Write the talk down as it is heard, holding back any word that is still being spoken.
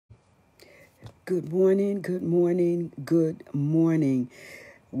Good morning, good morning, good morning.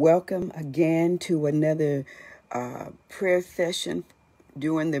 Welcome again to another prayer session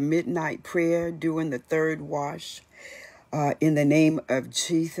during the midnight prayer, during the third wash. In the name of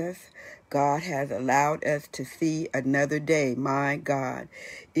Jesus, God has allowed us to see another day. My God,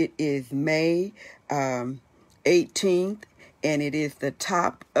 it is May 18th. And it is the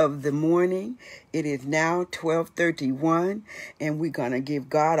top of the morning. It is now 12:31, and we're going to give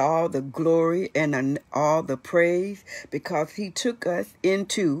God all the glory and all the praise because he took us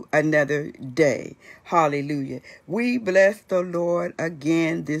into another day. Hallelujah. We bless the Lord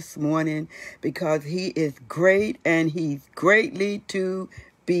again this morning because he is great and he's greatly to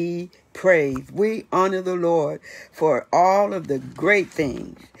be praised. We honor the Lord for all of the great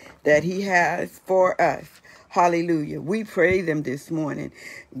things that he has for us. Hallelujah. We praise him this morning.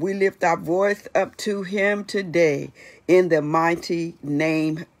 We lift our voice up to him today in the mighty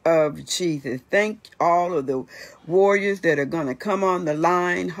name of Jesus. Thank all of the warriors that are going to come on the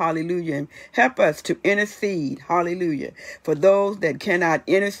line. Hallelujah. And help us to intercede. Hallelujah. For those that cannot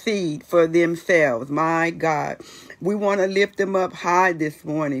intercede for themselves. My God. We want to lift them up high this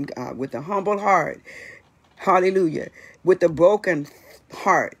morning, God, with a humble heart. Hallelujah. With a broken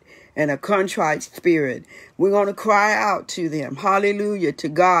heart and a contrite spirit. We're going to cry out to them. Hallelujah to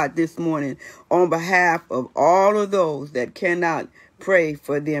God this morning on behalf of all of those that cannot pray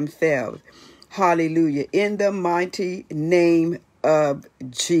for themselves. Hallelujah. In the mighty name of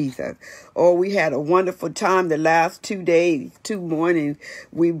Jesus. Oh, we had a wonderful time the last 2 days, 2 mornings.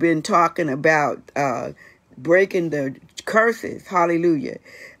 We've been talking about breaking the curses. Hallelujah.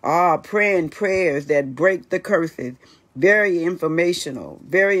 Praying prayers that break the curses. Very informational,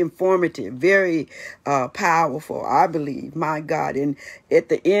 very informative, very powerful, I believe, my God. And at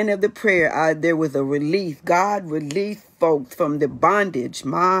the end of the prayer, there was a release. God released folks from the bondage,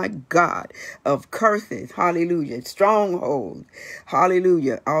 my God, of curses, hallelujah, strongholds,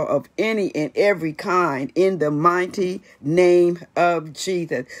 hallelujah, of any and every kind, in the mighty name of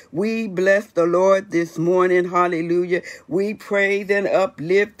Jesus. We bless the Lord this morning, hallelujah. We praise and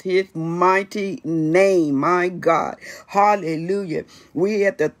uplift his mighty name, my God, hallelujah. We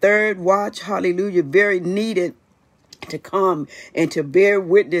at the third watch, hallelujah, very needed to come and to bear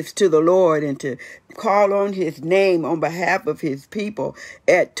witness to the Lord and to call on his name on behalf of his people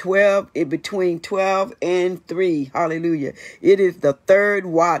at 12, in between 12 and 3. Hallelujah. It is the third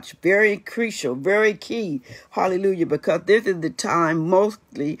watch, very crucial, very key. Hallelujah. Because this is the time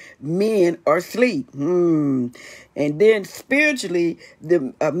mostly men are asleep. And then spiritually,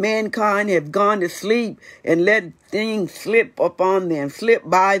 the mankind have gone to sleep and let things slip upon them, slip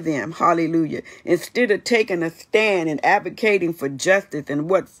by them. Hallelujah. Instead of taking a stand and advocating for justice and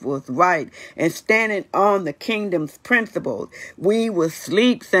what was right and standing on the kingdom's principles, we were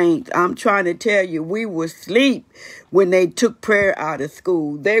asleep, saints. I'm trying to tell you, we were asleep when they took prayer out of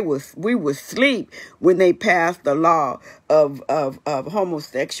school. We were asleep when they passed the law of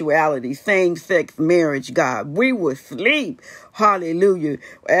homosexuality, same-sex marriage, God. We were asleep, hallelujah,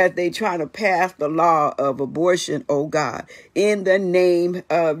 as they try to pass the law of abortion, oh God, in the name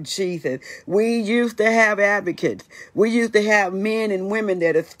of Jesus. We used to have advocates. We used to have men and women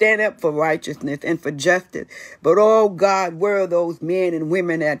that would stand up for righteousness and for justice. But, oh God, where are those men and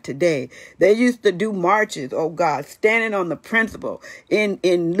women at today? They used to do marches, oh God, standing on the principle in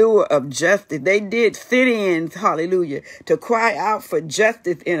lieu of justice. They did sit-ins, hallelujah, to cry out for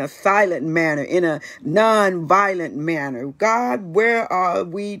justice in a silent manner, in a non-violent manner. God, where are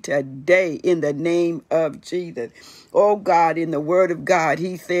we today in the name of Jesus? Oh God, in the word of God,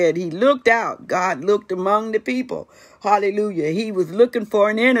 he said he looked out. God looked among the people. Hallelujah. He was looking for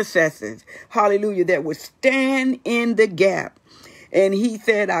an intercessor. Hallelujah. That would stand in the gap. And he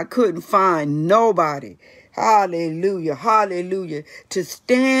said, I couldn't find nobody. Hallelujah, hallelujah, to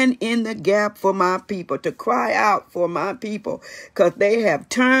stand in the gap for my people, to cry out for my people, because they have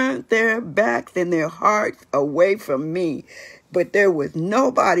turned their backs and their hearts away from me. But there was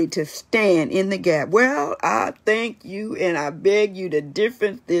nobody to stand in the gap. Well, I thank you and I beg you the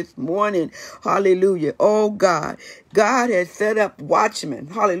difference this morning. Hallelujah. Oh God, God has set up watchmen,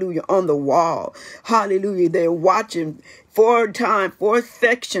 hallelujah, on the wall. Hallelujah. They're watching 4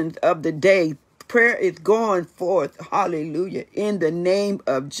 sections of the day. Prayer is going forth, hallelujah, in the name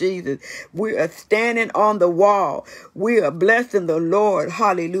of Jesus. We are standing on the wall. We are blessing the Lord,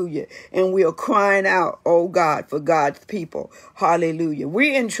 hallelujah, and we are crying out, oh God, for God's people, hallelujah.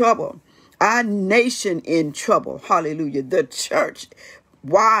 We're in trouble. Our nation in trouble, hallelujah. The church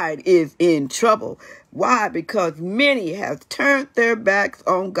wide is in trouble. Why? Because many have turned their backs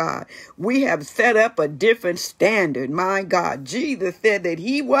on God. We have set up a different standard. My God, Jesus said that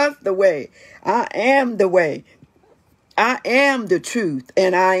he was the way. I am the way. I am the truth,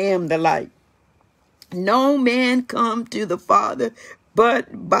 and I am the light. No man come to the Father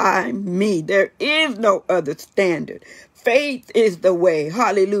but by me. There is no other standard. Faith is the way.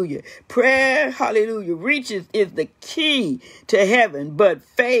 Hallelujah. Prayer, hallelujah, reaches is the key to heaven, but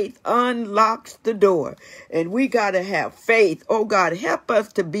faith unlocks the door. And we got to have faith. Oh God, help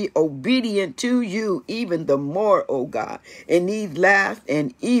us to be obedient to you even the more, oh God, in these last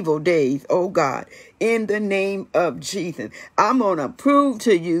and evil days, oh God. In the name of Jesus, I'm going to prove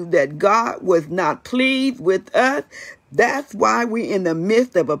to you that God was not pleased with us. That's why we're in the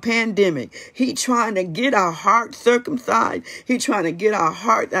midst of a pandemic. He trying to get our heart circumcised. He trying to get our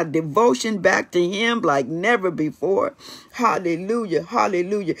heart, our devotion back to him like never before. Hallelujah.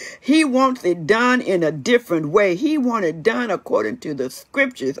 Hallelujah. He wants it done in a different way. He wants it done according to the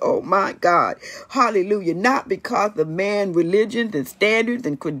scriptures. Oh my God. Hallelujah. Not because of man religions and standards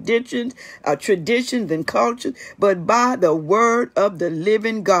and traditions and cultures, but by the word of the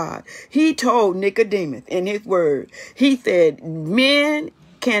living God. He told Nicodemus in his word, he said, men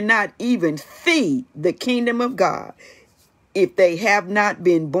cannot even see the kingdom of God if they have not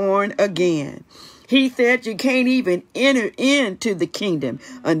been born again. He said you can't even enter into the kingdom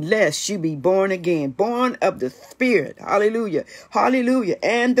unless you be born again, born of the Spirit. Hallelujah. Hallelujah.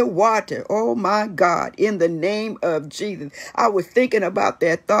 And the water. Oh my God. In the name of Jesus. I was thinking about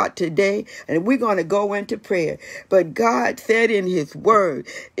that thought today, and we're going to go into prayer. But God said in his word,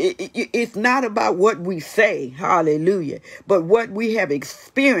 it's not about what we say. Hallelujah. But what we have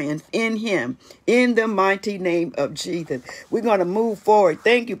experienced in him. In the mighty name of Jesus. We're going to move forward.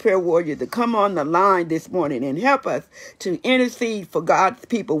 Thank you, prayer warrior, to come on the line this morning and help us to intercede for God's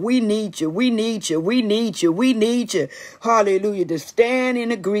people. We need you. We need you. We need you. We need you. Hallelujah. To stand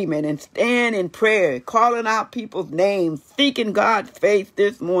in agreement and stand in prayer, calling out people's names, seeking God's face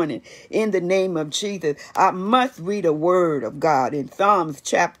this morning in the name of Jesus. I must read a word of God in Psalms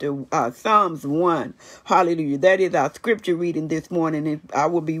 1. Hallelujah. That is our scripture reading this morning, and I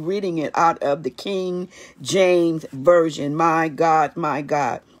will be reading it out of the King James Version. My God, my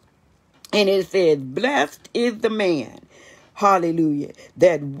God. And it says, blessed is the man, hallelujah,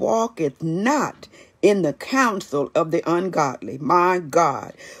 that walketh not in the counsel of the ungodly, my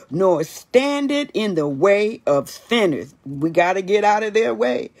God, nor standeth in the way of sinners. We got to get out of their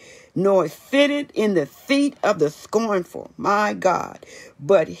way. Nor sitteth in the seat of the scornful, my God.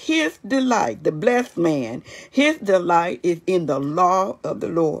 But his delight, the blessed man, his delight is in the law of the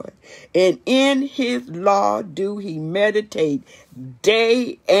Lord. And in his law do he meditate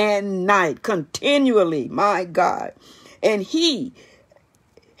day and night, continually, my God. And he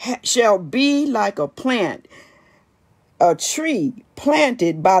shall be like a tree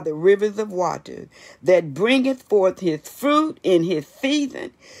planted by the rivers of water, that bringeth forth his fruit in his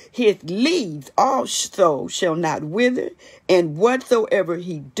season. His leaves also shall not wither, and whatsoever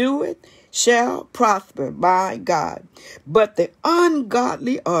he doeth shall prosper, my God. But the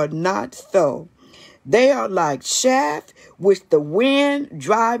ungodly are not so. They are like chaff which the wind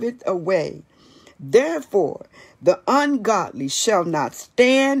driveth away. Therefore, the ungodly shall not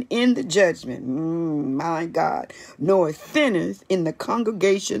stand in the judgment, my God, nor sinners in the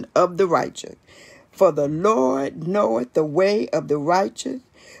congregation of the righteous. For the Lord knoweth the way of the righteous,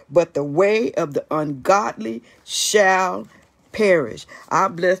 but the way of the ungodly shall perish. I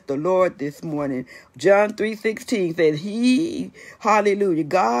bless the Lord this morning. John 3:16 says, hallelujah,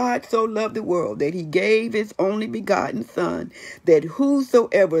 God so loved the world that he gave his only begotten Son, that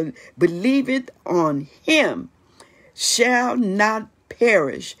whosoever believeth on him shall not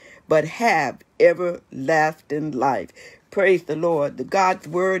perish, but have everlasting life. Praise the Lord. God's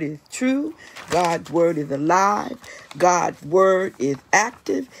word is true. God's word is alive. God's word is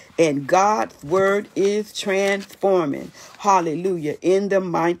active. And God's word is transforming. Hallelujah. In the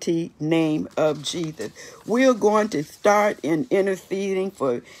mighty name of Jesus. We're going to start in interceding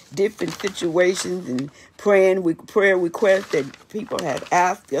for different situations and praying with prayer requests that people have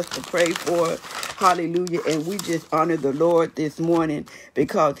asked us to pray for. Hallelujah. And we just honor the Lord this morning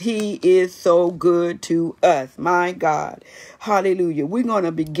because he is so good to us. My God. Hallelujah. We're going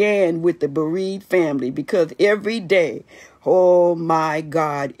to begin with the bereaved family because every day, Oh my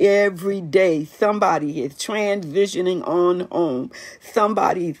God, every day somebody is transitioning on home.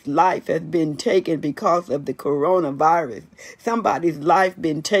 Somebody's life has been taken because of the coronavirus. Somebody's life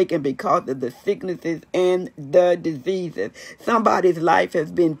been taken because of the sicknesses and the diseases. Somebody's life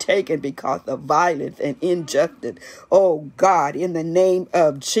has been taken because of violence and injustice. Oh God, in the name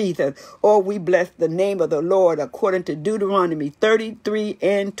of Jesus. Oh, we bless the name of the Lord according to Deuteronomy 33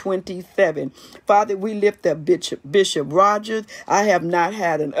 and 27. Father, we lift up Bishop Rogers. I have not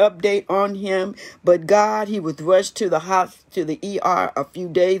had an update on him, but God, he was rushed to the hospital, to the ER a few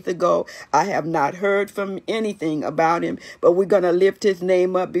days ago. I have not heard from anything about him, but we're going to lift his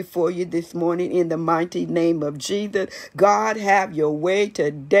name up before you this morning in the mighty name of Jesus. God, have your way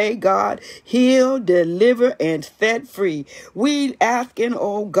today, God. Heal, deliver, and set free. We asking,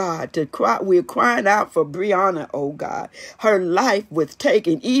 oh God, to cry. We're crying out for Brianna, oh God. Her life was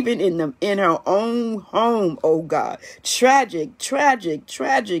taken even in her own home, oh God. Tragic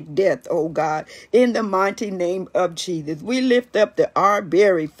death, oh God, in the mighty name of Jesus. We lift up the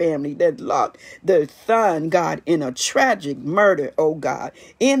Arbery family that lost their son, God, in a tragic murder, oh God,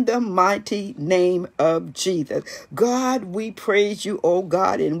 in the mighty name of Jesus. God, we praise you, oh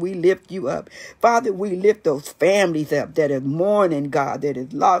God, and we lift you up. Father, we lift those families up that is mourning, God, that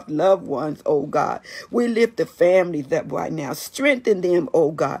has lost loved ones, oh God. We lift the families up right now. Strengthen them, oh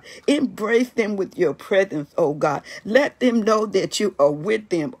God. Embrace them with your presence, oh God. Let them know that you are with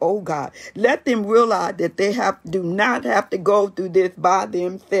them, oh God. Let them realize that they do not have to go through this by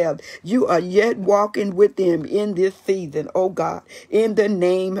themselves. You are yet walking with them in this season, oh God, in the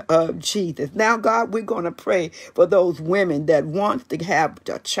name of Jesus. Now, God, we're going to pray for those women that want to have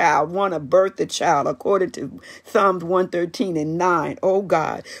a child, want to birth a child, according to Psalms 113 and 9. Oh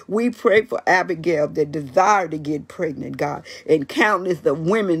God, we pray for Abigail that desire to get pregnant, God, and countless of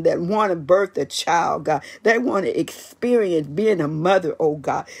women that want to birth a child, God. They want to experience being a mother, oh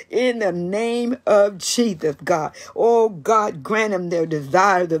God, in the name of Jesus, God. Oh God, grant them their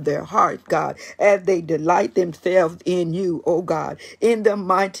desires of their hearts, God, as they delight themselves in you, oh God, in the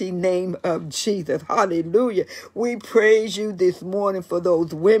mighty name of Jesus. Hallelujah. We praise you this morning for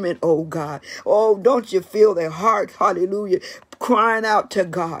those women, oh God. Oh, don't you feel their hearts, hallelujah, crying out to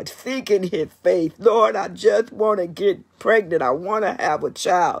God, seeking his face. Lord, I just want to get pregnant. I want to have a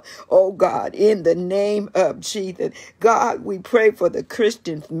child. Oh God, in the name of Jesus. God, we pray for the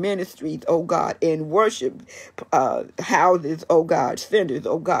Christian ministries, oh God, and worship houses, oh God, centers,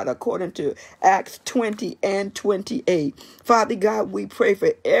 oh God, according to Acts 20 and 28. Father God, we pray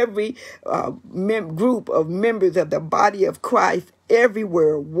for every group of members of the body of Christ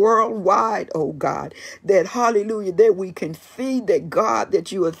everywhere, worldwide, oh God, that hallelujah, that we can see that God,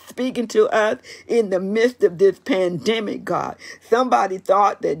 that you are speaking to us in the midst of this pandemic, God. Somebody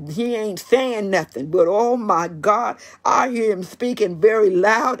thought that he ain't saying nothing, but oh my God, I hear him speaking very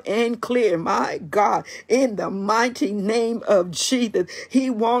loud and clear, my God, in the mighty name of Jesus. He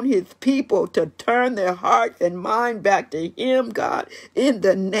wants his people to turn their hearts and mind back to him, God, in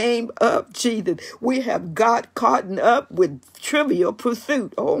the name of Jesus. We have got caught up with trivial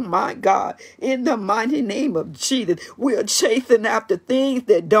pursuit. Oh my God, in the mighty name of Jesus, we are chasing after things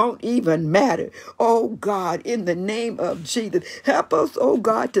that don't even matter. Oh God, in the name of Jesus, help us, oh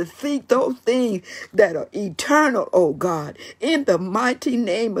God, to seek those things that are eternal, oh God, in the mighty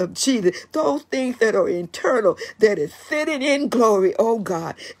name of Jesus, those things that are eternal, that is sitting in glory, oh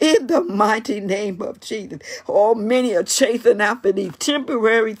God, in the mighty name of Jesus. Oh, many are chasing after these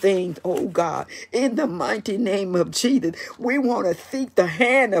temporary things, oh God, in the mighty name of Jesus. We want to seek the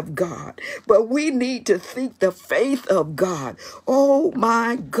hand of God, but we need to seek the face of God. Oh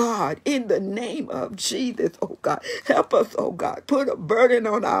my God, in the name of Jesus, oh God, help us, oh God, put a burden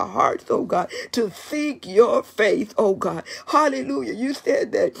on our hearts, oh God, to seek your face, oh God. Hallelujah. You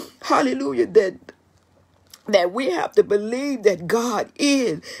said that, hallelujah, that we have to believe that God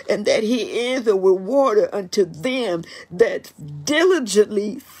is, and that he is a rewarder unto them that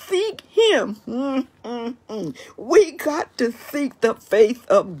diligently seek him. We got to seek the face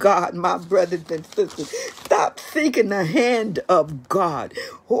of God, my brothers and sisters. Stop seeking the hand of God.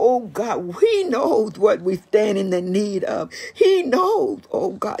 Oh God, he knows what we stand in the need of. He knows,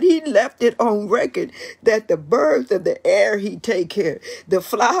 oh God, he left it on record that the birds of the air he take care, the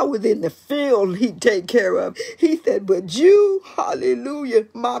flowers in the field he take care of. He said, but you, hallelujah,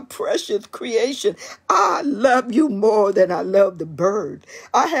 my precious creation, I love you more than I love the birds.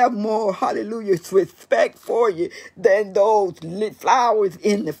 I have more, hallelujah, with respect for you than those flowers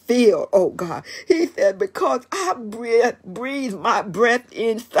in the field, oh God. He said, because I breathe my breath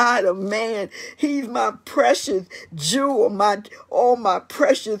inside of man. He's my precious jewel, my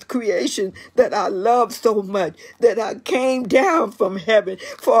precious creation that I love so much, that I came down from heaven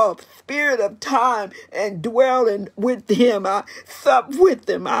for a spirit of time and dwelling with him. I sup with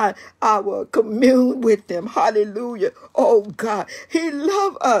him. I will commune with him. Hallelujah. Oh God, he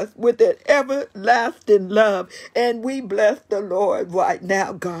loves us with an everlasting love. And we bless the Lord right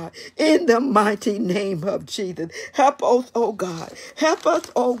now, God, in the mighty name of Jesus. Help us, oh God. Help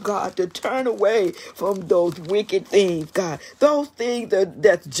us, oh God, to turn away from those wicked things, God. Those things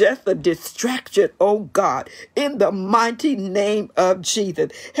that's just a distraction, oh God, in the mighty name of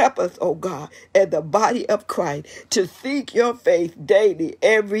Jesus. Help us, oh God, as the body of Christ, to seek your face daily,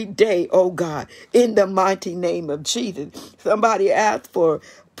 every day, oh God, in the mighty name of Jesus. Somebody asked for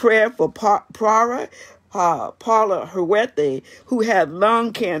prayer for Paula Huerta, who had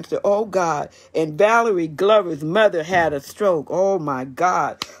lung cancer, oh God, and Valerie Glover's mother had a stroke, oh my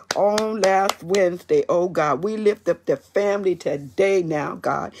God, on last Wednesday, oh God. We lift up the family today now,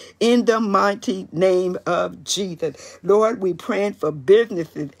 God, in the mighty name of Jesus. Lord, we praying for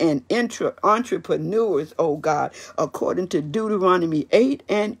businesses and entrepreneurs, oh God, according to Deuteronomy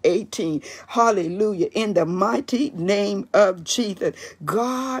 8:18. Hallelujah. In the mighty name of Jesus.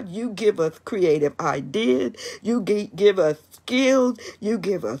 God, you give us creative ideas. You give us skills. You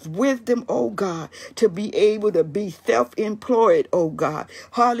give us wisdom, oh God, to be able to be self-employed, oh God.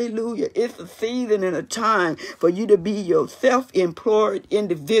 Hallelujah. It's a season and a time for you to be your self-employed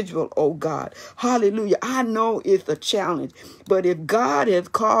individual, oh God. Hallelujah. I know it's a challenge, but if God has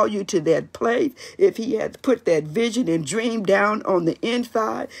called you to that place, if he has put that vision and dream down on the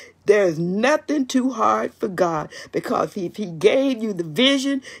inside, there's nothing too hard for God, because if he gave you the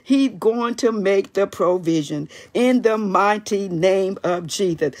vision, he's going to make the provision in the mighty name of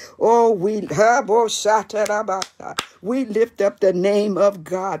Jesus. Oh, we lift up the name of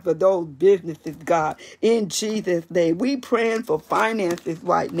God for those businesses, God, in Jesus' name. We praying for finances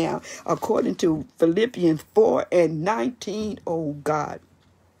right now, according to Philippians 4:19, oh God.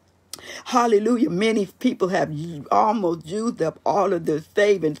 Hallelujah. Many people have almost used up all of their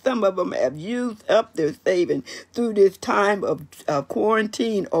savings. Some of them have used up their savings through this time of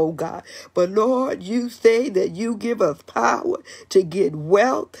quarantine, oh God. But Lord, you say that you give us power to get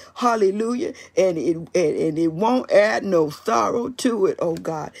wealth. Hallelujah. And it won't add no sorrow to it, oh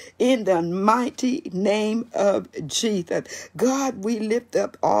God. In the mighty name of Jesus. God, we lift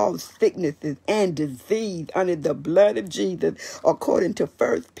up all sicknesses and disease under the blood of Jesus, according to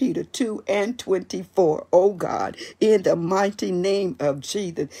 1 Peter 2:24, oh God, in the mighty name of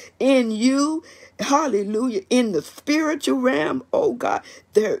Jesus. In you, hallelujah, in the spiritual realm, oh God,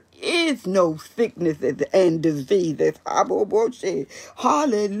 there is no sicknesses and diseases.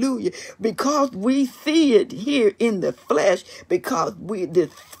 Hallelujah. Because we see it here in the flesh, because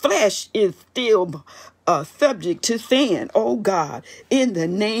this flesh is still subject to sin, oh God, in the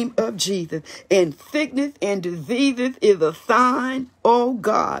name of Jesus. And sickness and diseases is a sign, oh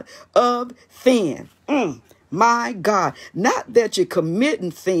God, of sin. My God, not that you're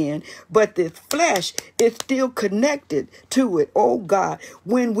committing sin, but this flesh is still connected to it. Oh God,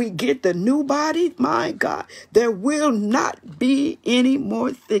 when we get the new body, my God, there will not be any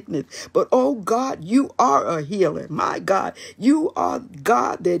more sickness. But oh God, you are a healer. My God, you are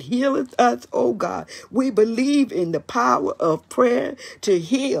God that healeth us. Oh God, we believe in the power of prayer to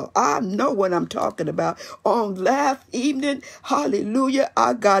heal. I know what I'm talking about. On last evening, hallelujah,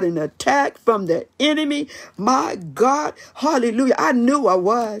 I got an attack from the enemy. My God, hallelujah. I knew I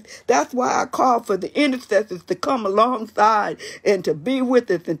was. That's why I called for the intercessors to come alongside and to be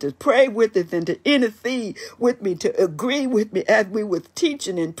with us and to pray with us and to intercede with me, to agree with me as we was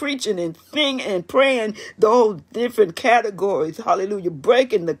teaching and preaching and singing and praying those different categories. Hallelujah.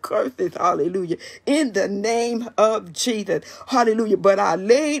 Breaking the curses. Hallelujah. In the name of Jesus. Hallelujah. But I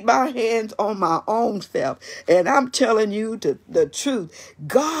laid my hands on my own self, and I'm telling you the truth.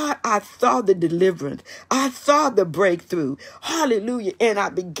 God, I saw the deliverance. I saw the breakthrough. Hallelujah. And I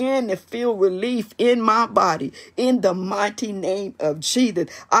began to feel relief in my body in the mighty name of Jesus.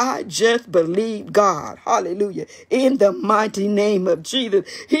 I just believed God. Hallelujah. In the mighty name of Jesus.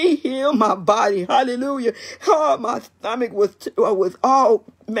 He healed my body. Hallelujah. Oh, my stomach was all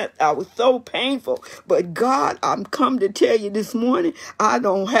I was so painful. But God, I'm come to tell you this morning, I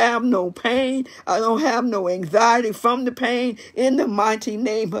don't have no pain. I don't have no anxiety from the pain in the mighty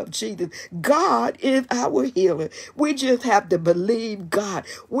name of Jesus. God is our healer. We just have to believe God.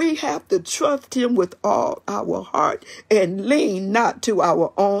 We have to trust him with all our heart and lean not to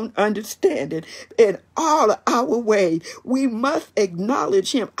our own understanding. In all of our ways, we must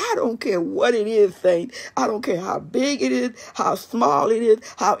acknowledge him. I don't care what it is, saints. I don't care how big it is, how small it is,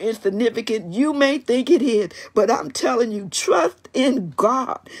 how insignificant you may think it is. But I'm telling you, trust in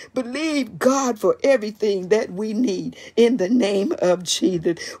God. Believe God for everything that we need in the name of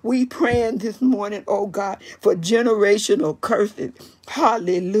Jesus. We praying this morning, oh God, for generational curses.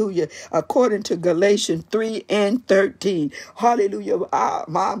 Hallelujah. According to Galatians 3:13. Hallelujah.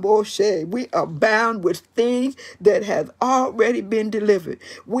 My Moshe, we are bound with things that have already been delivered.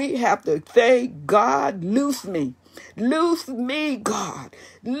 We have to say, God, loose me. Loose me, God.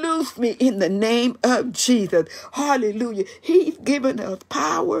 Loose me in the name of Jesus. Hallelujah. He's given us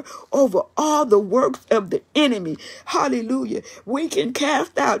power over all the works of the enemy. Hallelujah. We can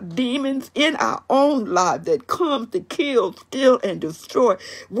cast out demons in our own life that come to kill, steal, and destroy.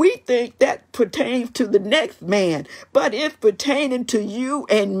 We think that pertains to the next man, but it's pertaining to you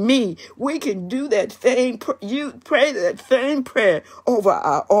and me. We can do that same, you pray that same prayer over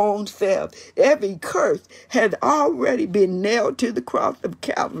our own selves. Every curse has already been nailed to the cross of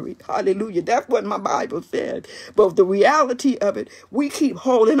Calvary. Hallelujah. That's what my Bible said. But the reality of it, we keep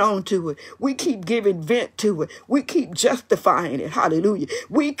holding on to it. We keep giving vent to it. We keep justifying it. Hallelujah.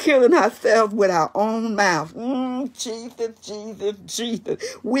 We killing ourselves with our own mouth. Jesus, Jesus,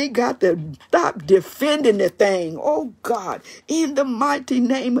 Jesus. We got to stop defending the thing. Oh God, in the mighty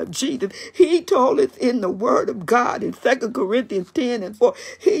name of Jesus. He told us in the word of God in 2 Corinthians 10:4.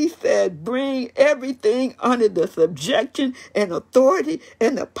 He said, bring everything under the subjection and authority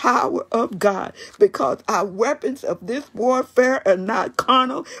and the power of God, because our weapons of this warfare are not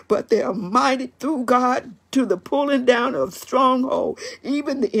carnal, but they are mighty through God to the pulling down of stronghold,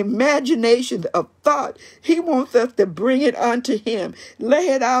 even the imagination of thought. He wants us to bring it unto him. Lay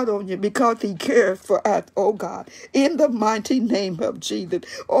it out on you because he cares for us, oh God, in the mighty name of Jesus.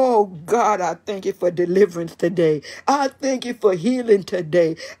 Oh God, I thank you for deliverance today. I thank you for healing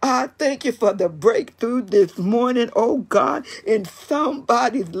today. I thank you for the breakthrough this morning, oh God, in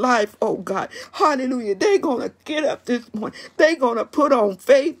somebody's life, oh God. Hallelujah. They're going to get up this morning. They're going to put on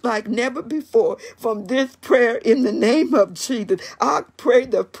faith like never before from this prayer in the name of Jesus. I pray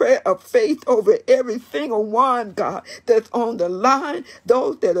the prayer of faith over every single one, God, that's on the line,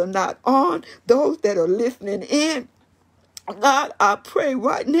 those that are not on, those that are listening in. God, I pray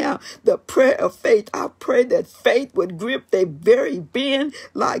right now the prayer of faith. I pray that faith would grip their very being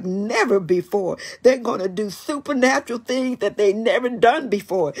like never before. They're going to do supernatural things that they never done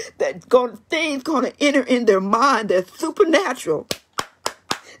before. Things going to enter in their mind that's supernatural.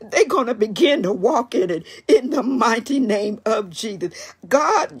 They're going to begin to walk in it in the mighty name of Jesus.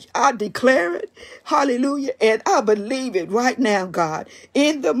 God, I declare it. Hallelujah. And I believe it right now, God,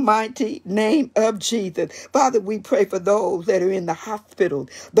 in the mighty name of Jesus. Father, we pray for those that are in the hospital,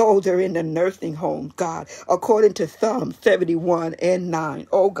 those that are in the nursing homes, God, according to Psalm 71:9.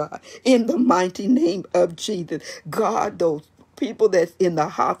 Oh, God, in the mighty name of Jesus. God, those people that's in the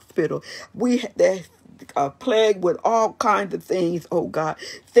hospital, that's plagued with all kinds of things, oh God.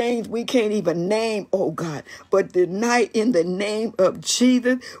 Things we can't even name, oh God. But tonight, in the name of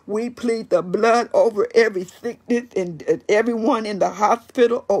Jesus, we plead the blood over every sickness and everyone in the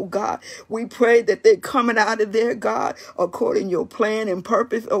hospital, oh God. We pray that they're coming out of there, God, according to your plan and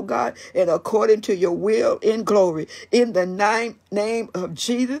purpose, oh God, and according to your will in glory. In the name of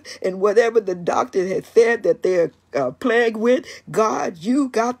Jesus, and whatever the doctor has said that they're plagued with, God, you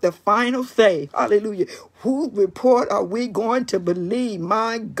got the final say. Hallelujah. Whose report are we going to believe?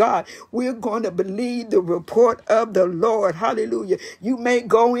 My God, we're going to believe the report of the Lord. Hallelujah. You may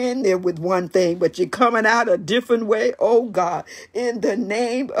go in there with one thing, but you're coming out a different way. Oh God, in the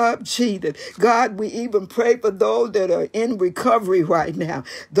name of Jesus. God, we even pray for those that are in recovery right now.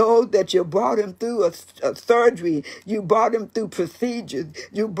 Those that you brought them through a surgery. You brought them through procedures.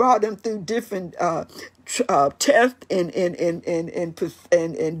 You brought them through different tests and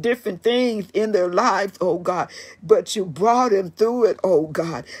different things in their lives, oh God, but you brought them through it, oh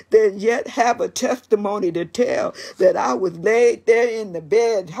God. They yet have a testimony to tell that I was laid there in the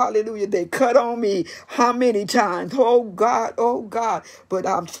bed, hallelujah. They cut on me how many times, oh God, but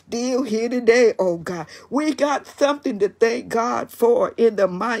I'm still here today, oh God. We got something to thank God for in the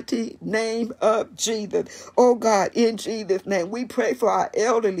mighty name of Jesus, oh God. In Jesus' name, we pray for our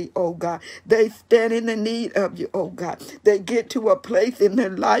elderly, oh God. They stand in the in need of you, oh God. They get to a place in their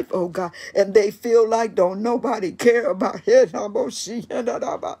life, oh God, and they feel like don't nobody care about it.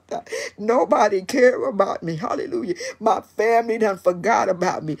 Nobody care about me. Hallelujah. My family done forgot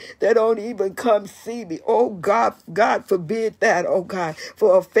about me. They don't even come see me. Oh God, God forbid that, oh God,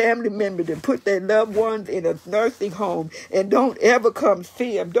 for a family member to put their loved ones in a nursing home and don't ever come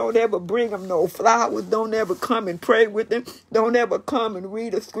see them. Don't ever bring them no flowers. Don't ever come and pray with them. Don't ever come and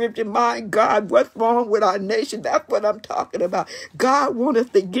read a scripture. My God, what's wrong with our nation? That's what I'm talking about. God wants us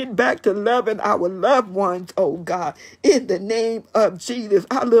to get back to loving our loved ones, oh God, in the name of Jesus.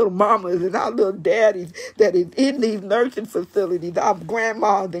 Our little mamas and our little daddies that is in these nursing facilities, our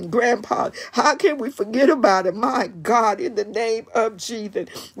grandmas and grandpas. How can we forget about it? My God, in the name of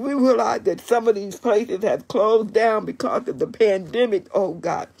Jesus. We realize that some of these places have closed down because of the pandemic, oh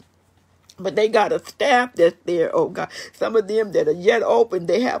God. But they got a staff that's there, oh God. Some of them that are yet open,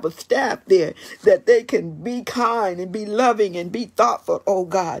 they have a staff there that they can be kind and be loving and be thoughtful, oh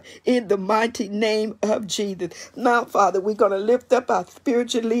God, in the mighty name of Jesus. Now, Father, we're going to lift up our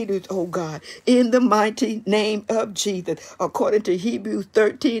spiritual leaders, oh God, in the mighty name of Jesus, according to Hebrews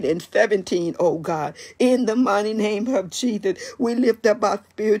 13 and 17, oh God, in the mighty name of Jesus. We lift up our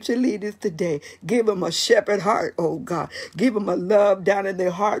spiritual leaders today. Give them a shepherd heart, oh God. Give them a love down in their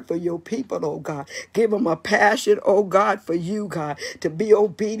heart for your people, oh God. Give them a passion, oh God, for you, God, to be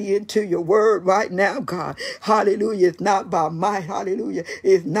obedient to your word right now, God. Hallelujah. It's not by might, hallelujah.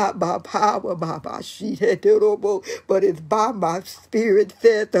 It's not by power, but it's by my spirit,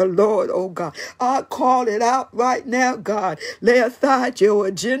 said the Lord, oh God. I call it out right now, God. Lay aside your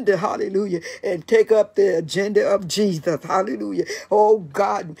agenda, hallelujah, and take up the agenda of Jesus, hallelujah. Oh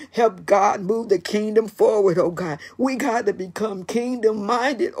God, help God move the kingdom forward, oh God. We got to become kingdom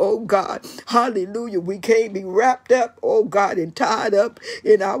minded, oh God. Hallelujah. We can't be wrapped up, oh God, and tied up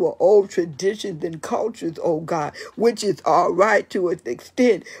in our old traditions and cultures, oh God, which is all right to an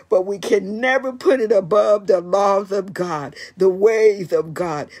extent, but we can never put it above the laws of God, the ways of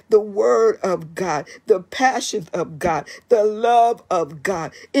God, the word of God, the passions of God, the love of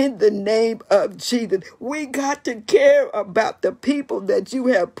God. In the name of Jesus, we got to care about the people that you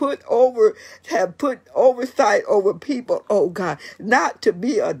have put oversight over people, oh God, not to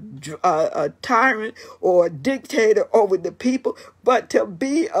be a tyrant or a dictator over the people, but to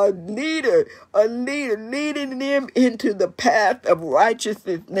be a leader leading them into the path of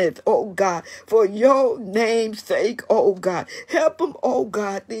righteousness, oh God, for your name's sake, oh God. Help them, oh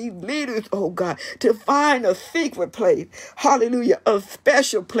God, these leaders, oh God, to find a secret place, hallelujah, a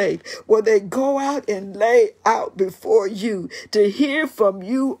special place where they go out and lay out before you to hear from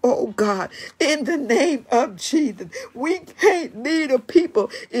you, oh God, in the name of Jesus. We can't lead a people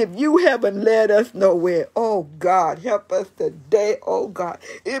if you haven't led us nowhere. Oh God, help us today, oh God.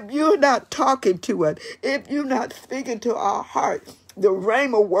 If you're not talking to us, if you're not speaking to our heart, the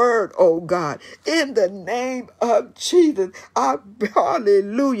rhema word, oh God, in the name of Jesus,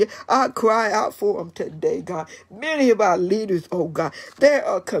 hallelujah, I cry out for them today, God. Many of our leaders, oh God, they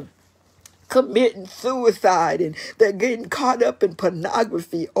are committing suicide, and they're getting caught up in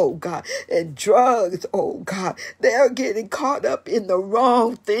pornography, oh God, and drugs, oh God. They're getting caught up in the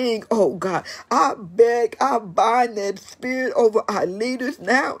wrong thing, oh God. I bind that spirit over our leaders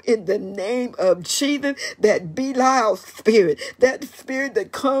now in the name of Jesus, that Belial spirit, that spirit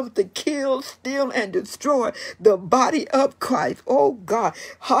that comes to kill, steal, and destroy the body of Christ, oh God.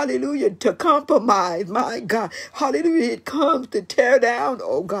 Hallelujah, to compromise, my God. Hallelujah, it comes to tear down,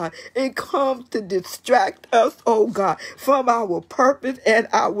 oh God. It comes to distract us, oh God, from our purpose and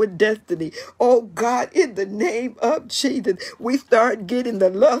our destiny. Oh God, in the name of Jesus, we start getting the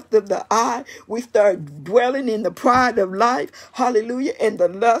lust of the eye. We start dwelling in the pride of life. Hallelujah. And the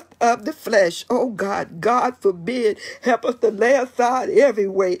lust of the flesh. Oh God, God forbid. Help us to lay aside every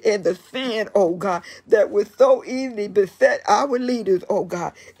weight and the sin, oh God, that would so easily beset our leaders, oh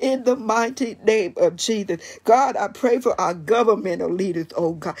God, in the mighty name of Jesus. God, I pray for our governmental leaders,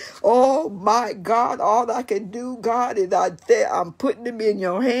 oh God. Oh my God, all I can do, God, is I'm putting them in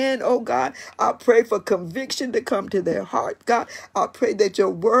your hand, oh God. I pray for conviction to come to their heart, God. I pray that your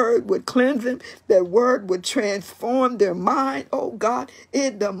word would cleanse them, that word would transform their mind, oh God,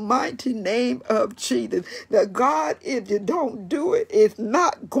 in the mighty name of Jesus. That God, if you don't do it, it's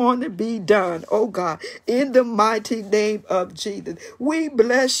not going to be done, oh God, in the mighty name of Jesus. We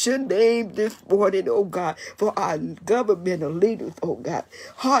bless your name this morning, oh God, for our governmental leaders, oh God.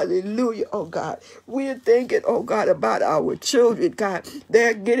 Hallelujah, oh God. We're thinking, oh God, about our children, God.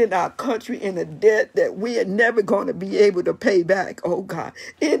 They're getting our country in a debt that we are never going to be able to pay back, oh God,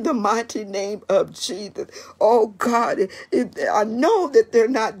 in the mighty name of Jesus. Oh God, I know that they're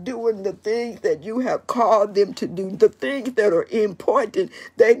not doing doing the things that you have called them to do, the things that are important,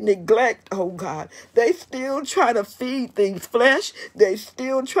 they neglect, oh God. They still try to feed things flesh. They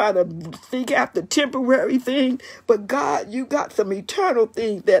still try to seek after temporary things. But God, you got some eternal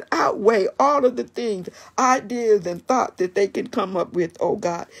things that outweigh all of the things, ideas and thoughts that they can come up with, oh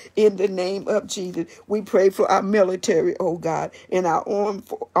God. In the name of Jesus, we pray for our military, oh God, and our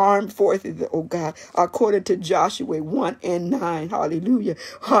armed forces, oh God, according to Joshua 1 and 9. Hallelujah.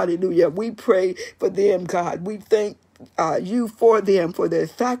 Hallelujah. We pray for them, God. We thank you for them, for their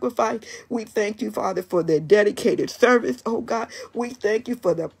sacrifice. We thank you, Father, for their dedicated service, oh God. We thank you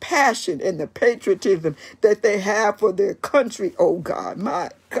for the passion and the patriotism that they have for their country, oh God. My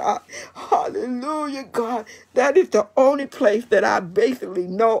God. Hallelujah, God. That is the only place that I basically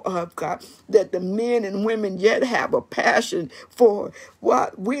know of, God, that the men and women yet have a passion for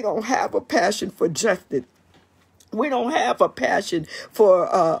what we don't have a passion for justice. We don't have a passion for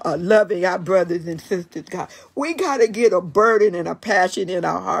loving our brothers and sisters, God. We got to get a burden and a passion in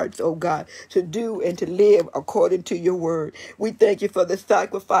our hearts, oh God, to do and to live according to your word. We thank you for the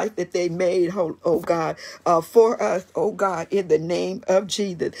sacrifice that they made, oh God, for us, oh God, in the name of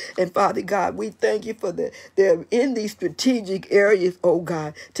Jesus. And Father God, we thank you for they're in these strategic areas, oh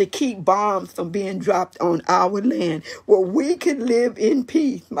God, to keep bombs from being dropped on our land where we can live in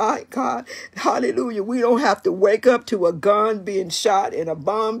peace. My God, hallelujah. We don't have to wake up to a gun being shot and a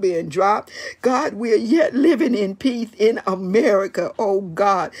bomb being dropped. God, we are yet living in peace in America, oh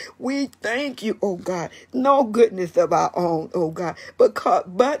God. We thank you, oh God. No goodness of our own, oh God, but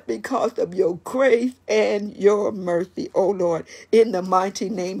because of your grace and your mercy, oh Lord, in the mighty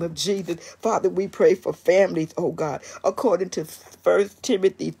name of Jesus. Father, we pray for families, oh God, according to 1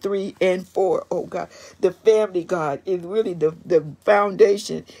 Timothy 3 and 4, oh God. The family, God, is really the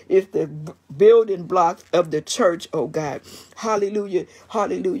foundation, is the building blocks of the church, oh God. Hallelujah.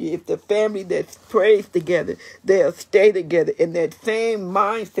 Hallelujah. If the family that prays together, they'll stay together. And that same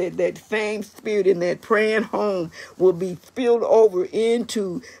mindset, that same spirit in that praying home will be spilled over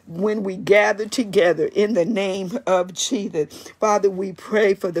into when we gather together in the name of Jesus. Father, we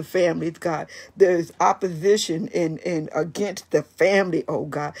pray for the families, God. There's opposition in against the family, oh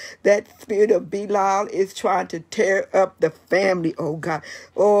God. That spirit of Belial is trying to tear up the family, oh God.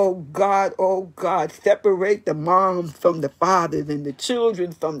 Oh God, separate the moms from the fathers and the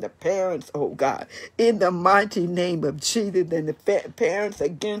children from the parents, oh God. In the mighty name of Jesus, and the parents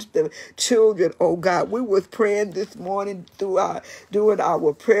against the children, oh God. We was praying this morning during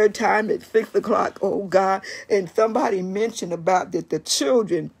our prayer time at 6 o'clock, oh God, and somebody mentioned about that the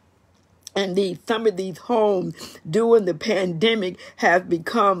children and some of these homes during the pandemic have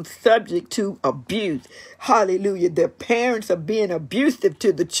become subject to abuse. Hallelujah. The parents are being abusive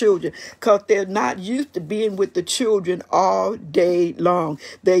to the children because they're not used to being with the children all day long.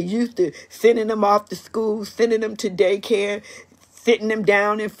 They're used to sending them off to school, sending them to daycare, sitting them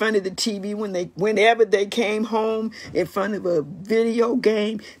down in front of the TV whenever they came home in front of a video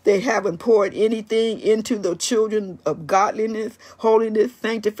game. They haven't poured anything into the children of godliness, holiness,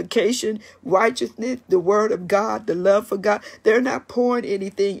 sanctification, righteousness, the word of God, the love for God. They're not pouring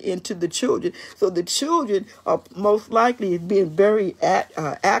anything into the children. So the children are most likely being very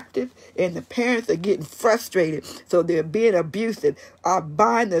active, and the parents are getting frustrated. So they're being abusive. I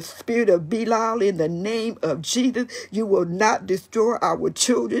bind the spirit of Belial in the name of Jesus. You will not destroy our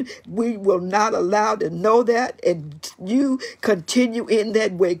children. We will not allow them to know that. And you continue in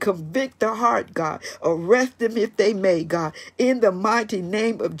that way. Convict the heart, God. Arrest them if they may, God. In the mighty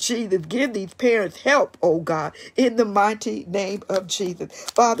name of Jesus. Give these parents help, oh God. In the mighty name of Jesus.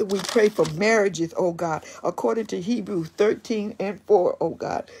 Father, we pray for marriages, oh God. According to Hebrews 13 and 4, oh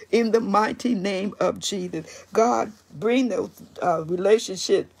God. In the mighty name of Jesus. God, bring those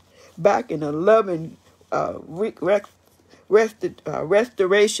relationships back in a loving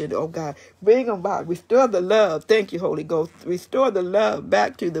restoration, oh God. Bring them back. Restore the love. Thank you, Holy Ghost. Restore the love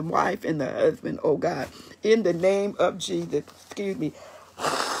back to the wife and the husband, oh God. In the name of Jesus. Excuse me.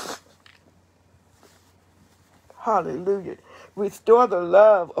 Hallelujah. Restore the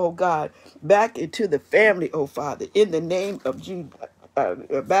love, oh God, back into the family, oh Father. In the name of Jesus.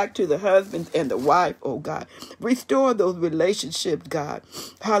 Back to the husband and the wife, oh God. Restore those relationships, God.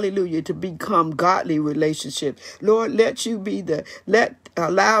 Hallelujah, to become godly relationships. Lord,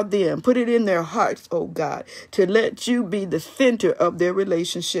 allow them, put it in their hearts, oh God, to let you be the center of their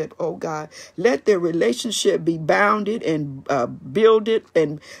relationship, oh God. Let their relationship be bounded and builded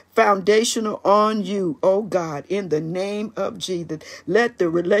and foundational on you, oh God, in the name of Jesus. Let the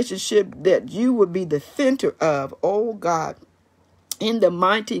relationship that you would be the center of, oh God, In the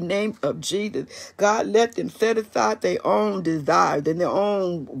mighty name of Jesus, God, let them set aside their own desires and their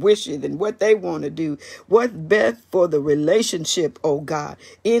own wishes and what they want to do. What's best for the relationship, oh God,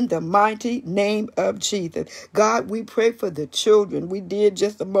 in the mighty name of Jesus. God, we pray for the children. We did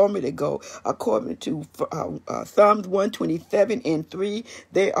just a moment ago, according to Psalms 127:3,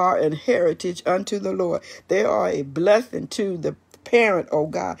 they are an heritage unto the Lord. They are a blessing to the parent, oh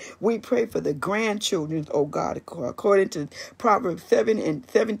God. We pray for the grandchildren, oh God, according to Proverbs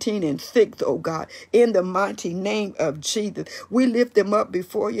 17:6, oh God, in the mighty name of Jesus. We lift them up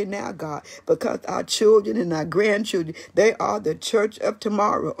before you now, God, because our children and our grandchildren, they are the church of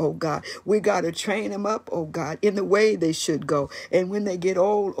tomorrow, oh God. We got to train them up, oh God, in the way they should go. And when they get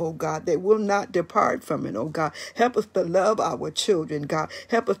old, oh God, they will not depart from it, oh God. Help us to love our children, God.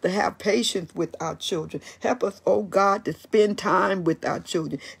 Help us to have patience with our children. Help us, oh God, to spend time with our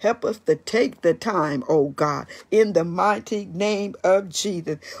children. Help us to take the time, oh God, in the mighty name of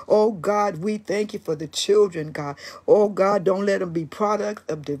Jesus. Oh God, we thank you for the children, God. Oh God, don't let them be products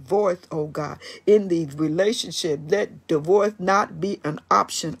of divorce, oh God, in these relationships. Let divorce not be an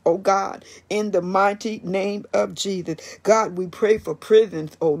option, oh God, in the mighty name of Jesus. God, we pray for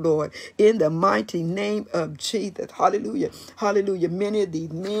prisons, oh Lord, in the mighty name of Jesus. Hallelujah. Hallelujah. Many of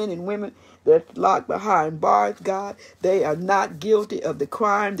these men and women that's locked behind bars, God, they are not guilty of the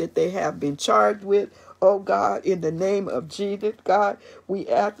crime that they have been charged with. Oh God, in the name of Jesus, God, we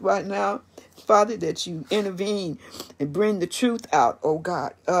ask right now, Father, that you intervene and bring the truth out, oh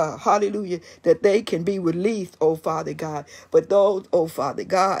God. Hallelujah, that they can be released, oh Father God. But those, oh Father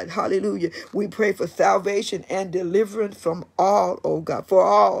God, hallelujah, we pray for salvation and deliverance from all, oh God, for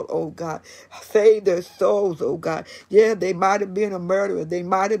all, oh God. Save their souls, oh God. Yeah, they might have been a murderer. They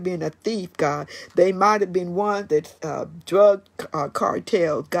might have been a thief, God. They might have been one that's drug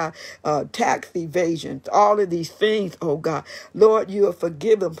cartels, God, tax evasions, all of these things, oh God. Lord, you are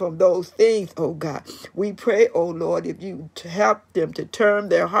forgiven from those things, oh God. We pray, oh Lord, if you help them to turn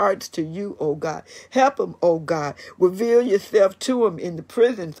their hearts to you, oh God. Help them, oh God. Reveal yourself to them in the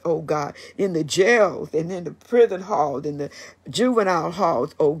prisons, oh God, in the jails and in the prison halls, in the juvenile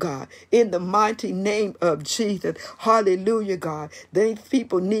halls, oh God, in the mighty name of Jesus. Hallelujah, God. These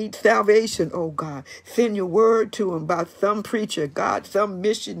people need salvation, oh God. Send your word to them by some preacher, God, some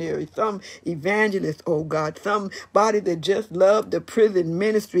missionary, some evangelist, oh God, somebody that just loved the prison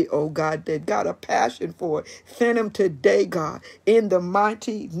ministry, oh God, that got a passion for it. Send them today, God, in the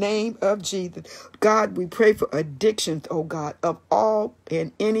mighty name of Jesus. God, we pray for addictions, oh God, of all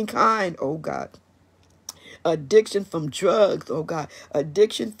and any kind, oh God. Addiction from drugs, oh God,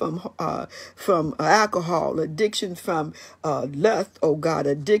 addiction from alcohol, addiction from lust, oh God,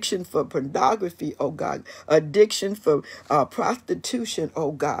 addiction for pornography, oh God, addiction for prostitution,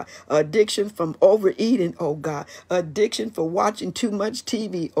 oh God, addiction from overeating, oh God, addiction for watching too much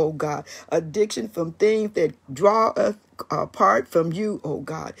TV, oh God, addiction from things that draw us apart from you, oh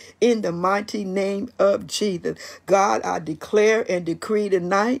God, in the mighty name of Jesus. God, I declare and decree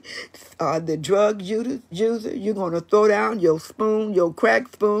tonight, the drug user, you're going to throw down your spoon, your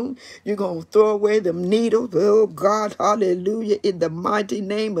crack spoon. You're going to throw away them needles. Oh God, hallelujah, in the mighty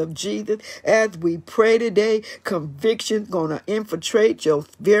name of Jesus. As we pray today, conviction's going to infiltrate your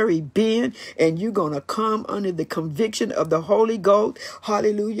very being, and you're going to come under the conviction of the Holy Ghost.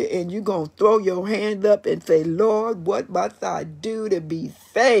 Hallelujah. And you're going to throw your hand up and say, Lord, what must I do to be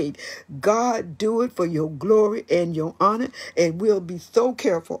saved? God, do it for your glory and your honor, and we'll be so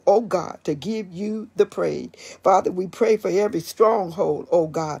careful, oh God, to give you the praise. Father, we pray for every stronghold, oh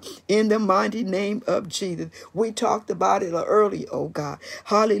God, in the mighty name of Jesus. We talked about it earlier, oh God.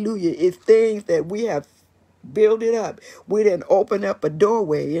 Hallelujah. It's things that we have build it up. We didn't open up a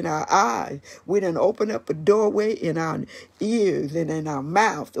doorway in our eyes. We didn't open up a doorway in our ears and in our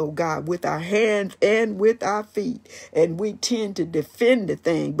mouth, oh God, with our hands and with our feet. And we tend to defend the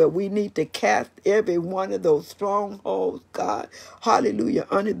thing, but we need to cast every one of those strongholds, God, hallelujah,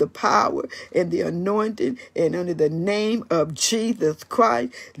 under the power and the anointing and under the name of Jesus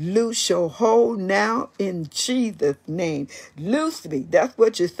Christ. Loose your hold now in Jesus' name. Loose me. That's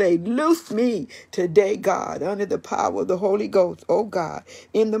what you say. Loose me today, God, under the power of the Holy Ghost, oh God,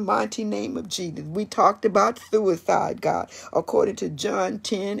 in the mighty name of Jesus. We talked about suicide, God, according to John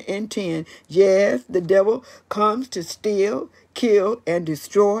 10:10. Yes, the devil comes to steal, kill, and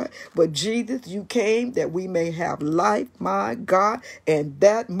destroy. But Jesus, you came that we may have life, my God, and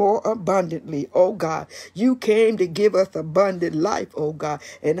that more abundantly, oh God. You came to give us abundant life, oh God.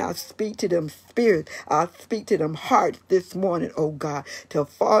 And I speak to them spirits. I speak to them hearts this morning, oh God, to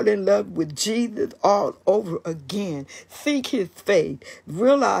fall in love with Jesus all over again. Seek his faith.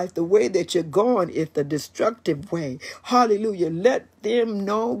 Realize the way that you're going is the destructive way. Hallelujah. Let them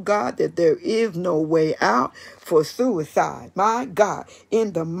know, God, that there is no way out for suicide. My God,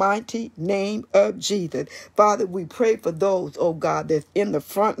 in the mighty name of Jesus. Father, we pray for those, oh God, that's in the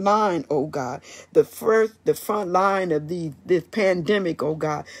front line, oh God. The front line of this pandemic, oh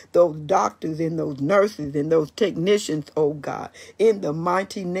God. Those doctors and those nurses and those technicians, oh God. In the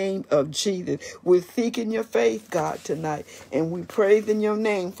mighty name of Jesus. We're seeking your face, God, tonight. And we praise in your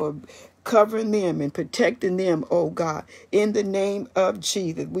name for covering them and protecting them, oh God, in the name of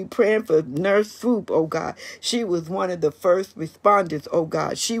Jesus. We praying for Nurse Swoop, oh God. She was one of the first responders, oh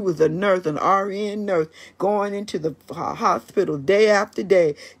God. She was a nurse, an RN nurse, going into the hospital day after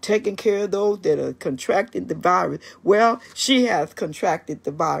day, taking care of those that are contracting the virus. Well, she has contracted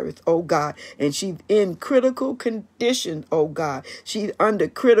the virus, oh God, and she's in critical condition, oh God. She's under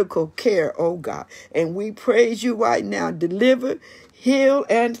critical care, oh God. And we praise you right now. Deliver, heal,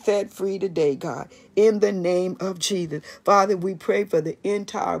 and set free today, God, in the name of Jesus. Father, we pray for the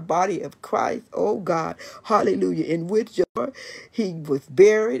entire body of Christ, oh God, hallelujah, in which he was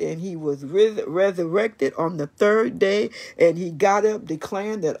buried and he was resurrected on the third day, and he got up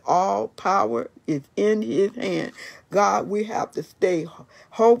declaring that all power is in his hand. God, we have to stay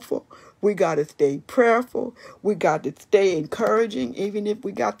hopeful. We got to stay prayerful. We got to stay encouraging, even if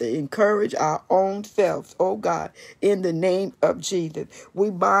we got to encourage our own selves. Oh God, in the name of Jesus,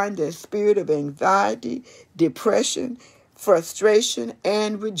 we bind the spirit of anxiety, depression, frustration,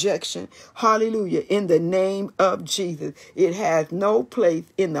 and rejection. Hallelujah. In the name of Jesus. It has no place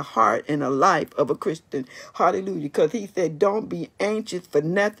in the heart and the life of a Christian. Hallelujah. Because he said, don't be anxious for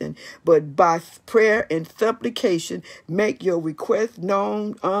nothing, but by prayer and supplication, make your request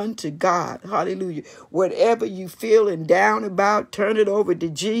known unto God. Hallelujah. Whatever you feeling down about, turn it over to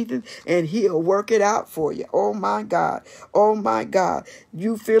Jesus and he'll work it out for you. Oh my God. Oh my God.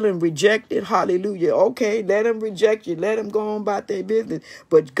 You feeling rejected. Hallelujah. Okay, let him reject you. Let him go on about their business.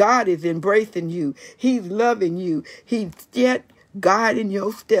 But God is embracing you. He's loving you. He's yet guiding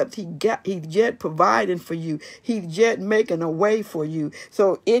your steps. He's yet providing for you. He's yet making a way for you.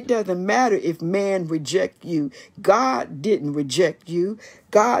 So it doesn't matter if man reject you. God didn't reject you.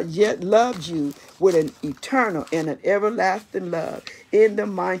 God yet loves you with an eternal and an everlasting love in the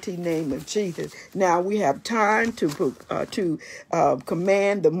mighty name of Jesus. Now we have time to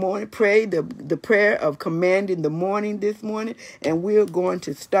command the morning, pray the prayer of commanding the morning this morning, and we're going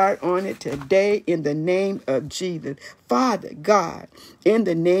to start on it today in the name of Jesus. Father God, in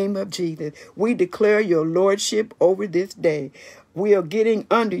the name of Jesus, we declare your lordship over this day. We are getting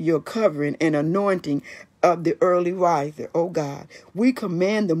under your covering and anointing of the early riser, oh God. We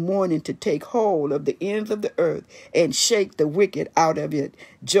command the morning to take hold of the ends of the earth and shake the wicked out of it.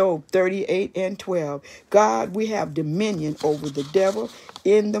 Job 38:12. God, we have dominion over the devil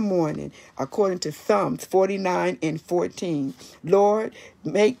in the morning, according to Psalms 49:14. Lord,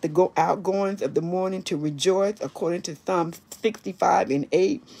 make the outgoings of the morning to rejoice, according to Psalms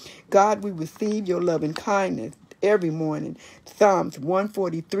 65:8. God, we receive your loving kindness every morning. Psalms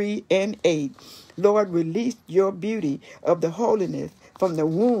 143:8. Lord, release your beauty of the holiness from the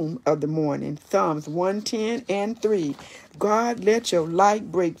womb of the morning. Psalms 110:3. God, let your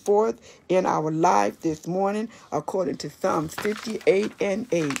light break forth in our life this morning, according to Psalms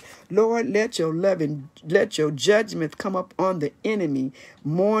 58:8. Lord, let your judgments come up on the enemy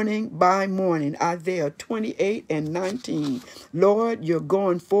morning by morning. Isaiah 28:19. Lord, your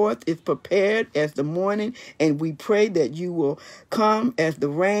going forth is prepared as the morning, and we pray that you will come as the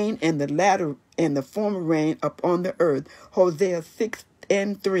rain and the latter and the former rain upon the earth. Hosea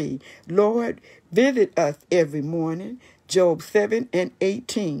 6:3. Lord, visit us every morning. Job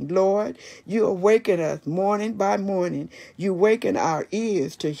 7:18. Lord, you awaken us morning by morning. You waken our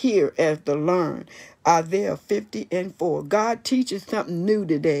ears to hear as to learn. Isaiah 50:4. God teaches something new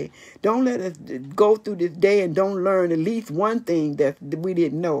today. Don't let us go through this day and don't learn at least one thing that we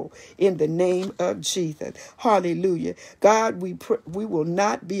didn't know. In the name of Jesus. Hallelujah. God, we will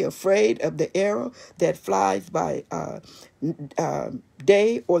not be afraid of the arrow that flies by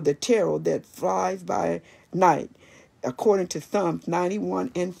day, or the terror that flies by night, according to Psalms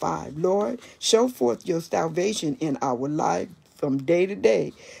 91:5. Lord, show forth your salvation in our life from day to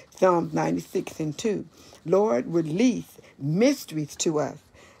day. Psalms 96:2. Lord, release mysteries to us.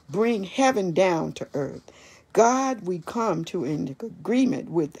 Bring heaven down to earth. God, we come to an agreement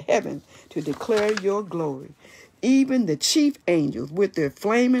with heaven to declare your glory. Even the chief angels with their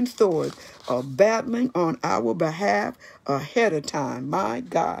flaming swords are battling on our behalf ahead of time. My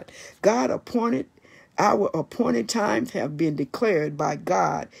God, our appointed times have been declared by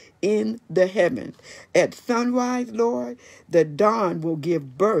God in the heavens. At sunrise, Lord, the dawn will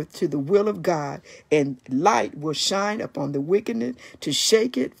give birth to the will of God, and light will shine upon the wickedness to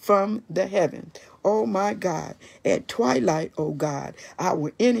shake it from the heavens. Oh, my God, at twilight, oh God,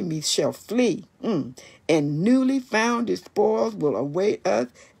 our enemies shall flee, and newly found spoils will await us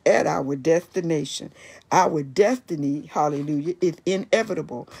at our destination. Our destiny, hallelujah, is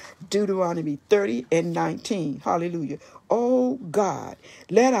inevitable. Deuteronomy 30:19, hallelujah. Oh God,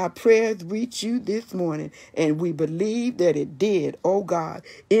 let our prayers reach you this morning, and we believe that it did, oh God,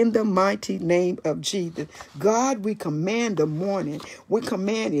 in the mighty name of Jesus. God, we command the morning, we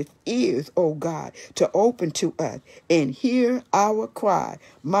command his ears, oh God, to open to us and hear our cry.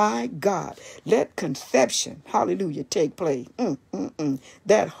 My God, let conception, hallelujah, take place.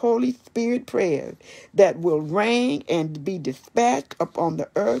 That Holy Spirit prayer that will reign and be dispatched upon the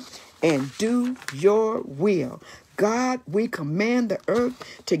earth and do your will. God, we command the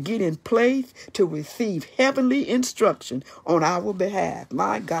earth to get in place to receive heavenly instruction on our behalf.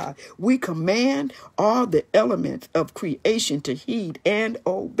 My God, we command all the elements of creation to heed and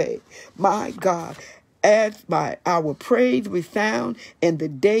obey. My God, as by our praise resound and the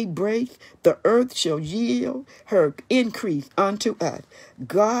day breaks, the earth shall yield her increase unto us.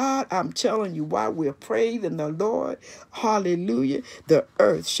 God, I'm telling you, while we're praising the Lord, hallelujah, the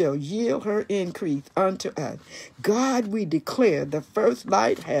earth shall yield her increase unto us. God, we declare the first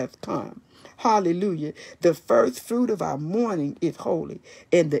light has come. Hallelujah. The first fruit of our morning is holy,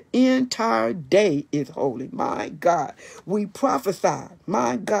 and the entire day is holy. My God, we prophesy,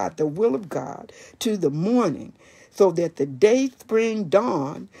 my God, the will of God to the morning, so that the day spring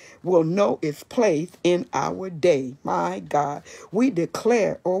dawn will know its place in our day. My God, we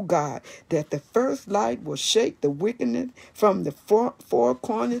declare, oh God, that the first light will shake the wickedness from the four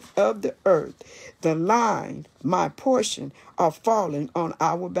corners of the earth. The line, my portion, are falling on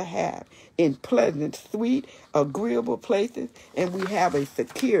our behalf in pleasant, sweet, agreeable places, and we have a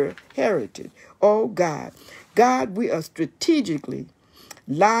secure heritage. Oh God, God, we are strategically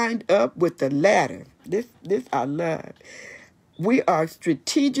lined up with the ladder. This I love. We are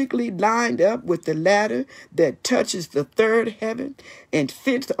strategically lined up with the ladder that touches the third heaven and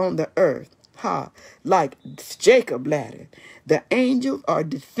sits on the earth. Like Jacob's ladder. The angels are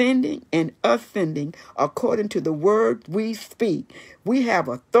descending and ascending according to the word we speak. We have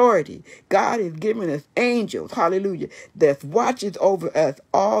authority. God has given us angels, hallelujah, that watches over us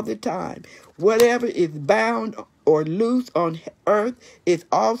all the time. Whatever is bound or loose on earth is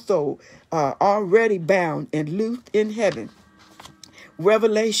also already bound and loosed in heaven.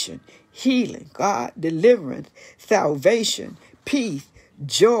 Revelation, healing, God, deliverance, salvation, peace,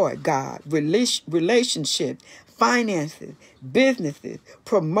 joy, God, relationships, finances, businesses,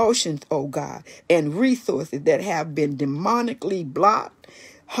 promotions, oh God, and resources that have been demonically blocked,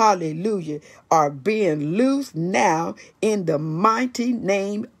 hallelujah, are being loosed now in the mighty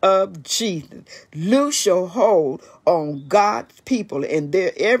name of Jesus. Loose your hold on God's people in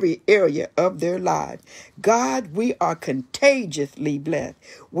their every area of their lives. God, we are contagiously blessed.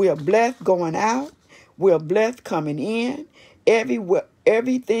 We are blessed going out. We're blessed coming in.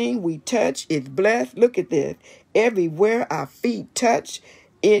 Everything we touch is blessed. Look at this. Everywhere our feet touch,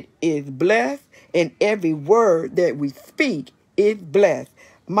 it is blessed. And every word that we speak is blessed.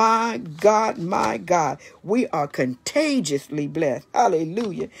 My God, we are contagiously blessed.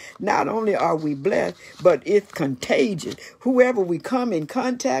 Hallelujah. Not only are we blessed, but it's contagious. Whoever we come in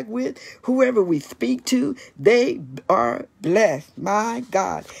contact with, whoever we speak to, they are blessed. My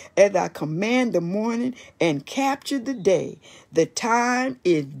God, as I command the morning and capture the day, the time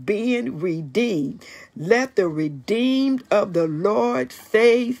is being redeemed. Let the redeemed of the Lord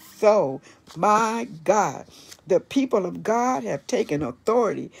say so. My God. The people of God have taken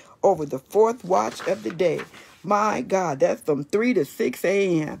authority over the fourth watch of the day. My God, that's from 3 to 6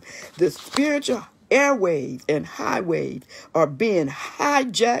 a.m. The spiritual airwaves and highways are being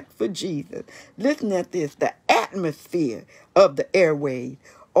hijacked for Jesus. Listen at this, the atmosphere of the airwaves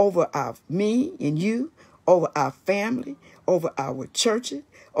over me and you, over our family, over our churches,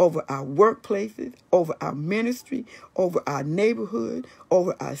 over our workplaces, over our ministry, over our neighborhood,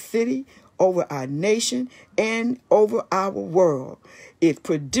 over our city, over our nation and over our world. It's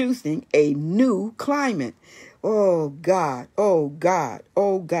producing a new climate. Oh God, oh God,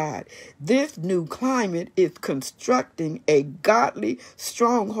 oh God. This new climate is constructing a godly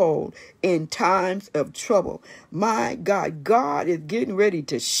stronghold in times of trouble. My God, God is getting ready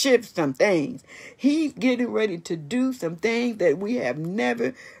to shift some things. He's getting ready to do some things that we have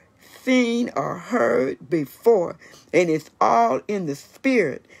never seen or heard before. And it's all in the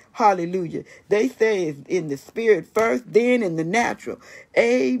spirit. Hallelujah. They say it's in the spirit first, then in the natural.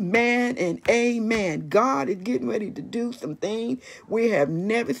 Amen and amen. God is getting ready to do some things we have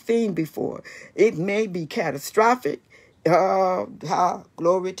never seen before. It may be catastrophic.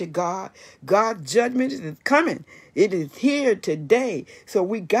 Glory to God. God's judgment is coming. It is here today. So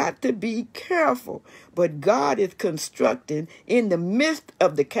we got to be careful. But God is constructing in the midst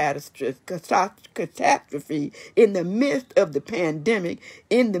of the catastrophe, in the midst of the pandemic,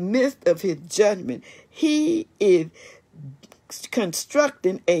 in the midst of his judgment. He is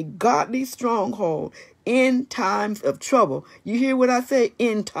constructing a godly stronghold in times of trouble. You hear what I say?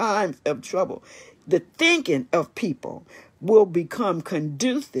 In times of trouble. The thinking of people will become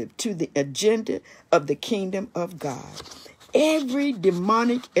conducive to the agenda of the kingdom of God. Every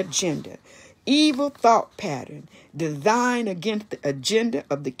demonic agenda, evil thought pattern designed against the agenda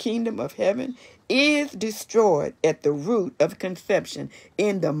of the kingdom of heaven is destroyed at the root of conception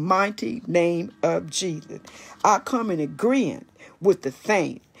in the mighty name of Jesus. I come in agreement with the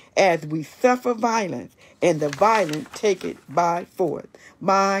saints as we suffer violence, and the violent take it by force.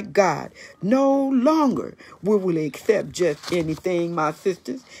 My God, no longer will we accept just anything, my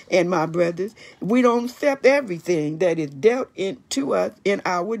sisters and my brothers. We don't accept everything that is dealt to us in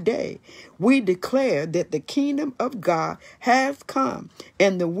our day. We declare that the kingdom of God has come,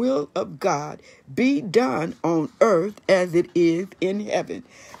 and the will of God be done on earth as it is in heaven.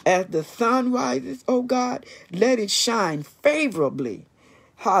 As the sun rises, O God, let it shine favorably,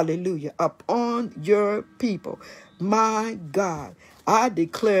 hallelujah, upon your people. My God, I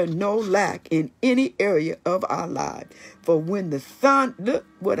declare no lack in any area of our lives. For when the sun, look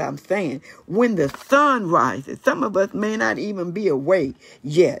what I'm saying, when the sun rises, some of us may not even be awake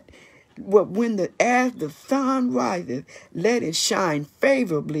yet. But as the sun rises, let it shine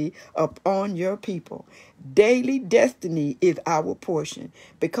favorably upon your people. Daily destiny is our portion.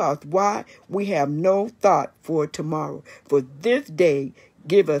 Because why? We have no thought for tomorrow. For this day,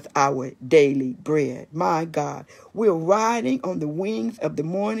 give us our daily bread. My God, we're riding on the wings of the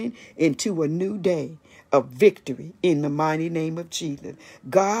morning into a new day of victory in the mighty name of Jesus.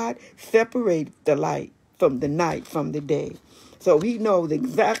 God separates the light from the night from the day. So he knows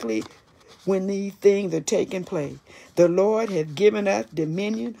exactly when these things are taking place. The Lord has given us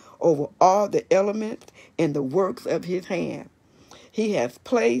dominion over all the elements and the works of his hand. He has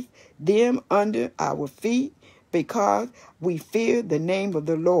placed them under our feet because we fear the name of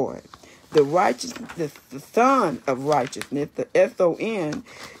the Lord. The righteousness, the Son of Righteousness, the S-O-N,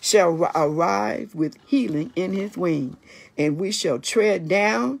 shall arise with healing in his wings, and we shall tread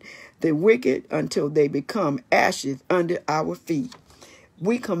down the wicked until they become ashes under our feet.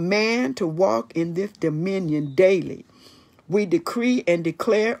 We command to walk in this dominion daily. We decree and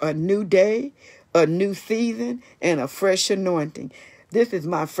declare a new day, a new season, and a fresh anointing. This is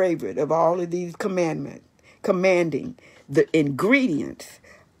my favorite of all of these commandments. Commanding the ingredients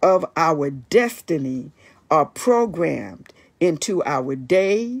of our destiny are programmed into our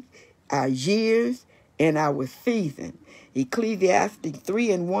days, our years, and our season. Ecclesiastes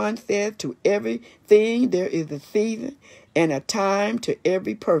 3:1 says, to everything there is a season and a time to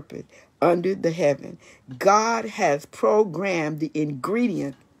every purpose under the heaven. God has programmed the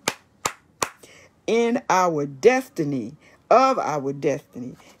ingredients in our destiny, of our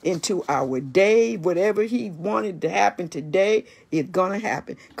destiny, into our day. Whatever he wanted to happen today is going to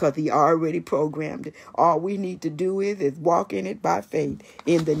happen because he already programmed it. All we need to do is walk in it by faith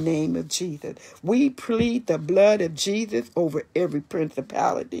in the name of Jesus. We plead the blood of Jesus over every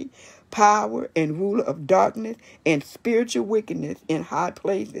principality, power, and ruler of darkness and spiritual wickedness in high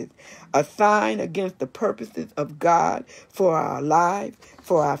places, a sign against the purposes of God for our lives,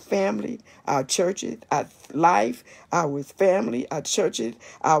 for our families, our churches, our life, our family, our churches,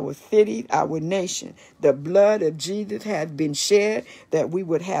 our cities, our nation. The blood of Jesus has been shed that we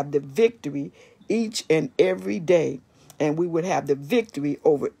would have the victory each and every day. And we would have the victory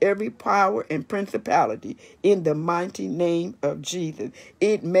over every power and principality in the mighty name of Jesus.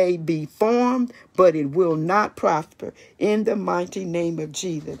 It may be formed, but it will not prosper in the mighty name of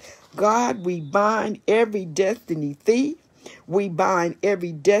Jesus. God, we bind every destiny thief, We bind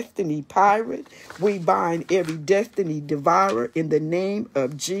every destiny pirate. We bind every destiny devourer in the name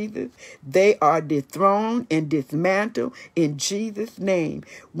of Jesus. They are dethroned and dismantled in Jesus' name.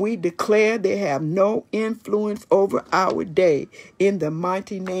 We declare they have no influence over our day in the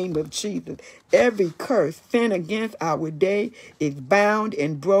mighty name of Jesus. Every curse sent against our day is bound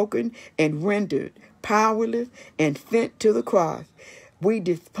and broken and rendered powerless and sent to the cross. We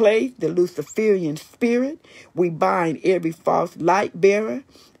displace the Luciferian spirit. We bind every false light bearer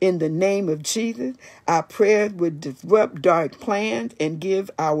in the name of Jesus. Our prayers would disrupt dark plans and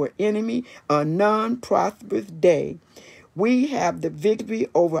give our enemy a non-prosperous day. We have the victory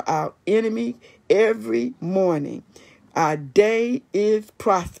over our enemy every morning. Our day is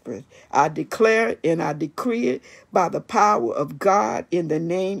prosperous. I declare it and I decree it by the power of God in the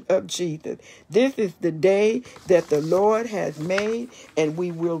name of Jesus. This is the day that the Lord has made, and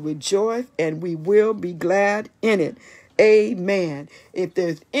we will rejoice and we will be glad in it. Amen. If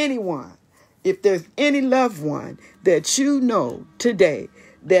there's any loved one that you know today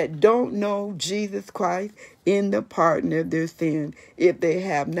that don't know Jesus Christ in the pardon of their sins, if they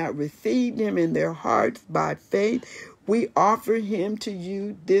have not received him in their hearts by faith, we offer him to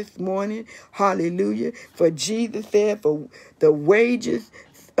you this morning. Hallelujah. For Jesus said, for the wages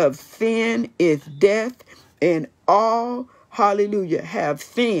of sin is death, and all, hallelujah, have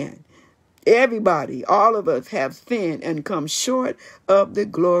sinned. Everybody, all of us have sinned and come short of the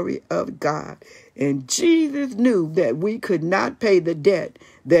glory of God. And Jesus knew that we could not pay the debt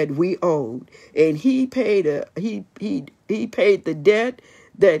that we owed. And he paid the debt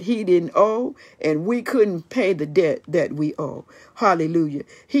that he didn't owe, and we couldn't pay the debt that we owe. Hallelujah.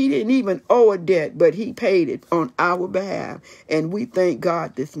 He didn't even owe a debt, but he paid it on our behalf. And we thank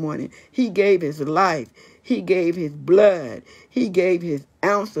God this morning. He gave his life. He gave his blood. He gave his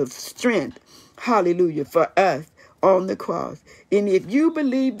ounce of strength. Hallelujah. For us on the cross. And if you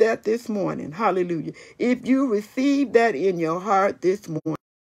believe that this morning, hallelujah, if you receive that in your heart this morning,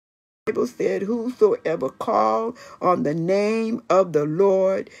 the Bible said, whosoever call on the name of the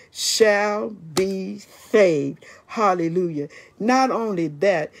Lord shall be saved. Hallelujah. Not only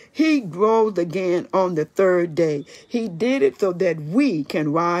that, he rose again on the third day. He did it so that we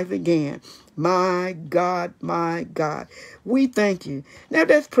can rise again. My God, my God. We thank you. Now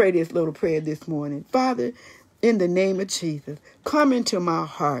let's pray this little prayer this morning. Father, in the name of Jesus, come into my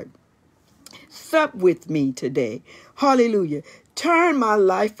heart. Sup with me today. Hallelujah. Turn my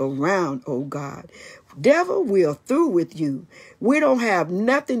life around, oh God. Devil, we're through with you. We don't have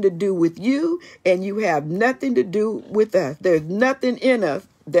nothing to do with you, and you have nothing to do with us. There's nothing in us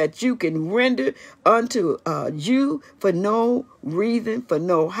that you can render unto you for no reason, for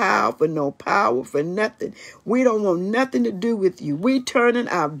no how, for no power, for nothing. We don't want nothing to do with you. We turning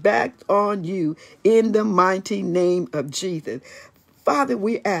our backs on you in the mighty name of Jesus. Father,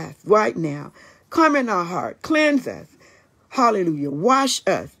 we ask right now, come in our heart, cleanse us, hallelujah, wash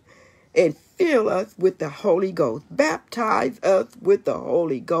us, and fill us with the Holy Ghost. Baptize us with the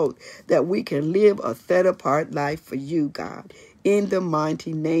Holy Ghost, that we can live a set-apart life for you, God, in the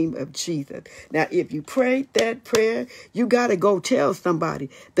mighty name of Jesus. Now, if you prayed that prayer, you got to go tell somebody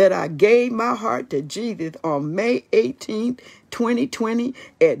that I gave my heart to Jesus on May 18th, 2020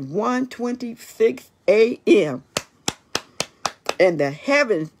 at 1:26 a.m. And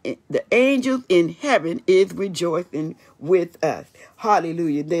the angels in heaven is rejoicing with us.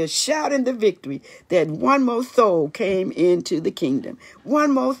 Hallelujah. They're shouting the victory that one more soul came into the kingdom.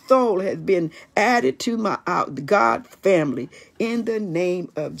 One more soul has been added to the God family in the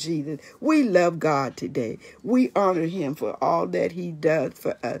name of Jesus. We love God today. We honor him for all that he does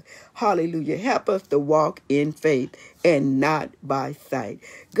for us. Hallelujah. Help us to walk in faith and not by sight.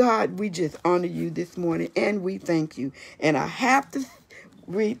 God, we just honor you this morning, and we thank you. And I have to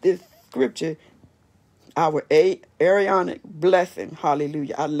read this scripture, our Arianic blessing.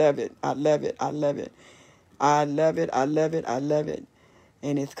 Hallelujah. I love it. I love it. I love it. I love it. I love it. I love it.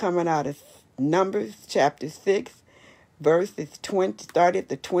 And it's coming out of Numbers chapter 6, verses 20, start at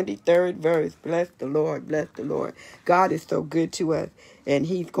the 23rd verse. Bless the Lord. Bless the Lord. God is so good to us, and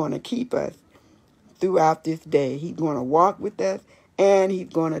he's going to keep us throughout this day. He's going to walk with us, and he's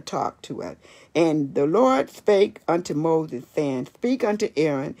going to talk to us. And the Lord spake unto Moses, saying, Speak unto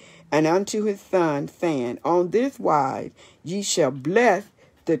Aaron and unto his son, saying, On this wise ye shall bless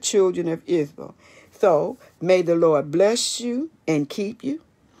the children of Israel. So may the Lord bless you and keep you.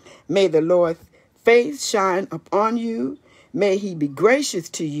 May the Lord's face shine upon you. May he be gracious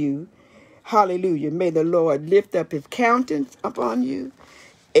to you. Hallelujah. May the Lord lift up his countenance upon you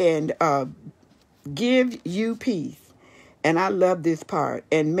and give you peace. And I love this part.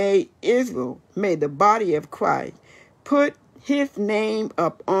 And may Israel, may the body of Christ put his name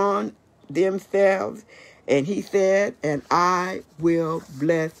upon themselves. And he said, and I will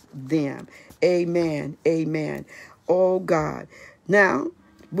bless them. Amen. Amen. Oh God. Now,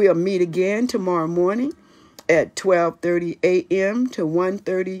 we'll meet again tomorrow morning at 12:30 a.m. to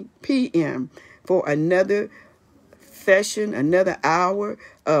 1:30 p.m. for another session, another hour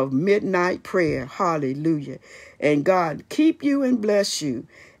of midnight prayer. Hallelujah. And God keep you and bless you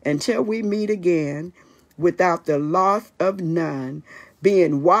until we meet again without the loss of none,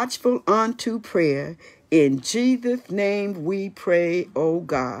 being watchful unto prayer. In Jesus' name we pray, oh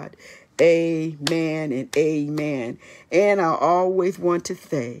God. Amen and amen. And I always want to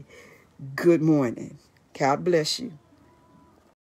say, good morning. God bless you.